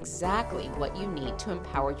find exactly what you need to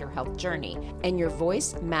empower your health journey. And your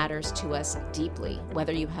voice matters to us deeply.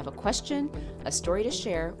 Whether you have a question, a story to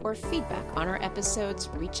share, or feedback on our episodes,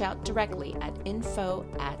 reach out directly at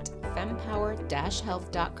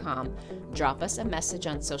info@fempower-health.com. Drop us a message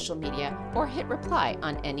on social media or hit reply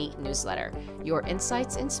on any newsletter. Your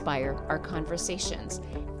insights inspire our conversations.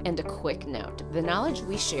 And a quick note, the knowledge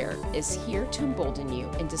we share is here to embolden you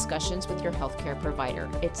in discussions with your healthcare provider.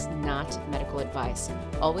 It's not medical advice.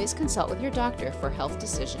 Always consult with your doctor for health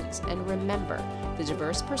decisions, and remember, the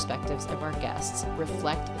diverse perspectives of our guests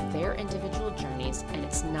reflect their individual journeys, and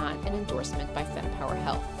it's not an endorsement by FemPower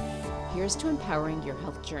Health. Here's to empowering your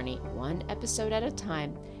health journey one episode at a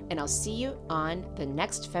time, and I'll see you on the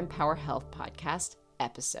next FemPower Health Podcast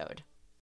episode.